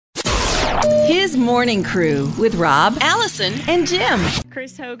His morning crew with Rob, Allison, and Jim.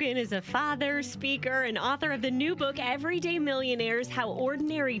 Chris Hogan is a father, speaker, and author of the new book, Everyday Millionaires, How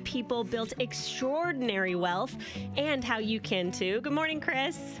Ordinary People Built Extraordinary Wealth, and how you can too. Good morning,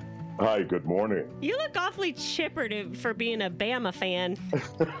 Chris. Hi, good morning. You look awfully chipper for being a Bama fan.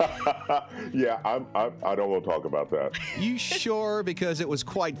 Yeah, I don't want to talk about that. You sure? Because it was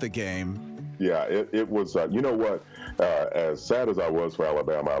quite the game. Yeah, it was, you know what, as sad as I was for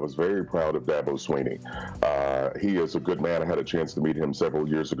Alabama, I was very proud of Dabo Swinney. He is a good man. I had a chance to meet him several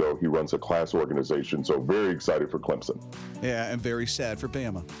years ago. He runs a class organization, so very excited for Clemson. Yeah, and very sad for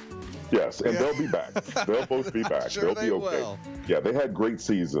Bama. Yes, and they'll be back. They'll both be back. Sure They'll be okay. Will. Yeah, they had great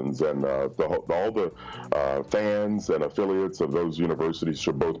seasons, and all the fans and affiliates of those universities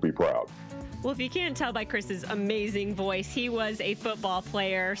should both be proud. Well, if you can't tell by Chris's amazing voice, he was a football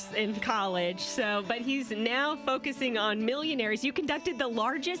player in college. But he's now focusing on millionaires. You conducted the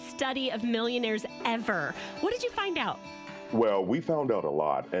largest study of millionaires ever. What did you find out? Well, we found out a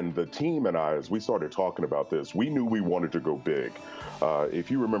lot, and the team and I, as we started talking about this, we knew we wanted to go big. If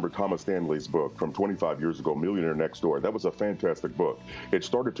you remember Thomas Stanley's book from 25 years ago, Millionaire Next Door, that was a fantastic book. It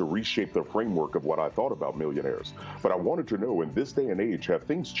started to reshape the framework of what I thought about millionaires. But I wanted to know, in this day and age, have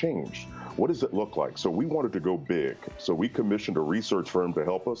things changed? What does it look like? So we wanted to go big. So we commissioned a research firm to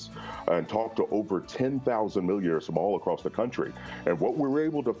help us and talked to over 10,000 millionaires from all across the country. And what we were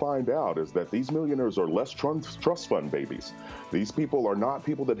able to find out is that these millionaires are less trust fund babies. These people are not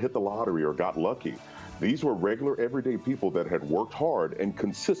people that hit the lottery or got lucky. These were regular, everyday people that had worked hard and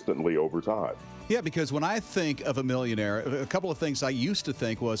consistently over time. Yeah, because when I think of a millionaire, a couple of things I used to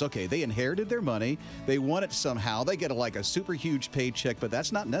think was, okay, they inherited their money, they won it somehow, they get a super huge paycheck, but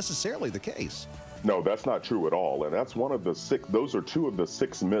that's not necessarily the case. No, that's not true at all. And that's one of the those are two of the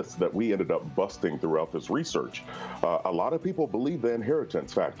 6 myths that we ended up busting throughout this research. A lot of people believe the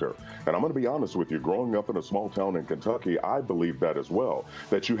inheritance factor. And I'm going to be honest with you, growing up in a small town in Kentucky, I believe that as well,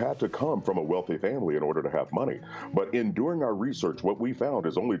 that you had to come from a wealthy family in order to have money. But in doing our research, what we found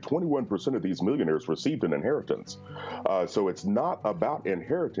is only 21% of these millionaires received an inheritance. So it's not about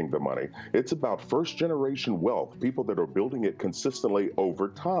inheriting the money. It's about first generation wealth, people that are building it consistently over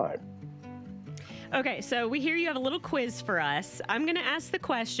time. Okay, so we hear you have a little quiz for us. I'm going to ask the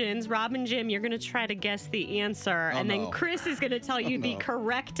questions. Rob and Jim, you're going to try to guess the answer. Then Chris is going to tell you the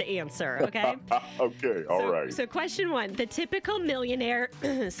correct answer, okay? Okay, all right. So question 1, the typical millionaire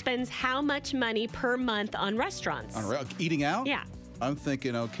spends how much money per month on restaurants? Eating out? Yeah. I'm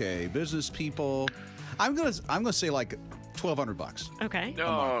thinking, okay, business people. I'm gonna say like $1,200. Okay.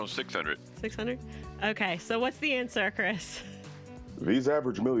 No, 600. 600? Okay, so what's the answer, Chris? These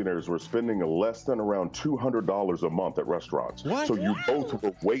average millionaires were spending less than around $200 a month at restaurants. What? So you both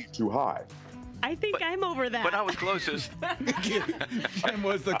were way too high. I think I'm over that. But I was closest. Jim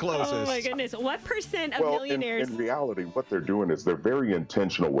was the closest. Oh, my goodness. What percent of Well, millionaires... in reality, what they're doing is they're very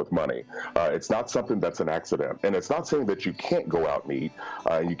intentional with money. It's not something that's an accident. And it's not saying that you can't go out and eat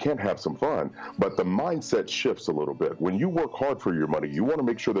and you can't have some fun, but the mindset shifts a little bit. When you work hard for your money, you want to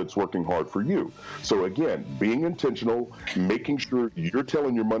make sure that it's working hard for you. So again, being intentional, making sure you're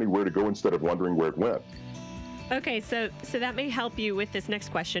telling your money where to go instead of wondering where it went. Okay, so that may help you with this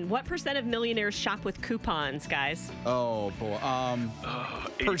next question. What percent of millionaires shop with coupons, guys? Oh, boy.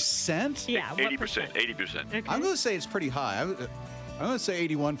 Percent? Yeah, what 80%. 80%. Okay. I'm going to say it's pretty high. I'm going to say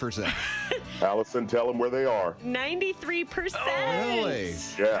 81%. Allison, tell them where they are. 93%. Really?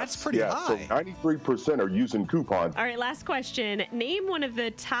 Yes, That's pretty high. So 93% are using coupons. All right, last question. Name one of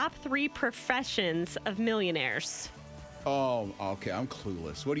the top 3 professions of millionaires. Oh, okay. I'm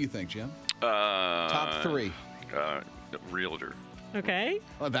clueless. What do you think, Jim? Top 3. Realtor. Okay.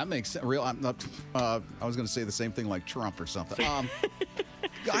 Well, that makes sense. I was going to say the same thing like Trump or something.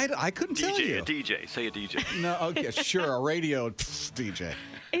 I couldn't tell you. A DJ. Say a DJ. No, okay, sure. A radio DJ.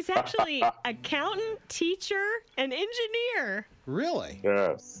 It's actually accountant, teacher, and engineer. Really?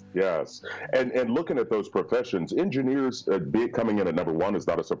 Yes. And looking at those professions, engineers coming in at number 1 is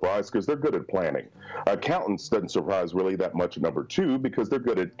not a surprise because they're good at planning. Accountants doesn't surprise really that much at number 2 because they're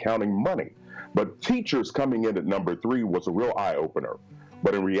good at counting money. But teachers coming in at number 3 was a real eye-opener.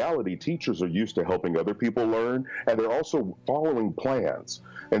 But in reality, teachers are used to helping other people learn, and they're also following plans.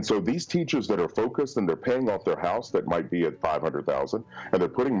 And so these teachers that are focused and they're paying off their house that might be at $500,000, and they're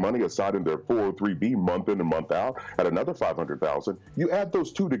putting money aside in their 403B month in and month out at another $500,000, you add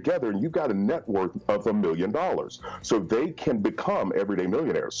those two together and you've got a net worth of $1 million. So they can become everyday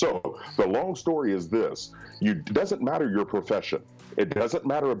millionaires. So the long story is this: it doesn't matter your profession. It doesn't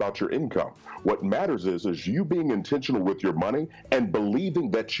matter about your income. What matters is you being intentional with your money and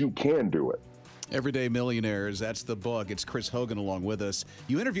believing that you can do it. Everyday Millionaires, that's the book. It's Chris Hogan along with us.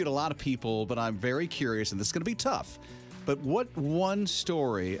 You interviewed a lot of people, but I'm very curious, and this is going to be tough. But what one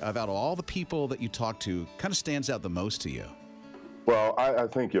story about all the people that you talked to kind of stands out the most to you? Well, I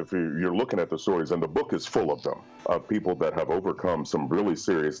think if you're looking at the stories, and the book is full of them, of people that have overcome some really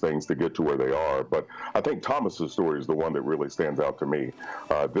serious things to get to where they are. But I think Thomas's story is the one that really stands out to me.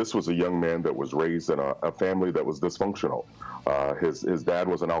 This was a young man that was raised in a family that was dysfunctional. His dad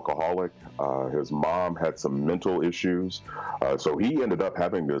was an alcoholic. His mom had some mental issues. So he ended up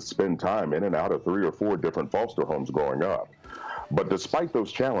having to spend time in and out of 3 or 4 different foster homes growing up. But despite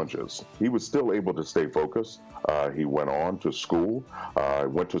those challenges, he was still able to stay focused. He went on to school,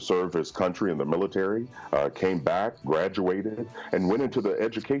 went to serve his country in the military, came back, graduated, and went into the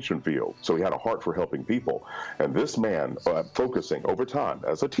education field. So he had a heart for helping people. And this man, focusing over time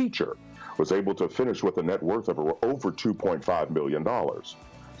as a teacher, was able to finish with a net worth of over $2.5 million.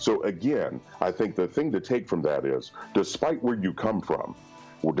 So again, I think the thing to take from that is, despite where you come from,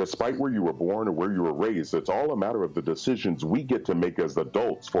 well, despite where you were born or where you were raised, it's all a matter of the decisions we get to make as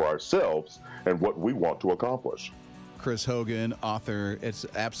adults for ourselves and what we want to accomplish. Chris Hogan, author. It's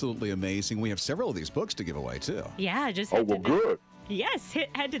absolutely amazing. We have several of these books to give away, too. Yeah, just good. Yes,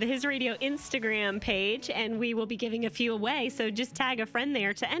 head to the His Radio Instagram page, and we will be giving a few away. So just tag a friend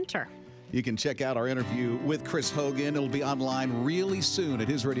there to enter. You can check out our interview with Chris Hogan. It'll be online really soon at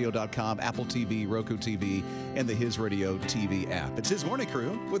hisradio.com, Apple TV, Roku TV, and the His Radio TV app. It's His Morning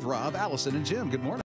Crew with Rob, Allison, and Jim. Good morning.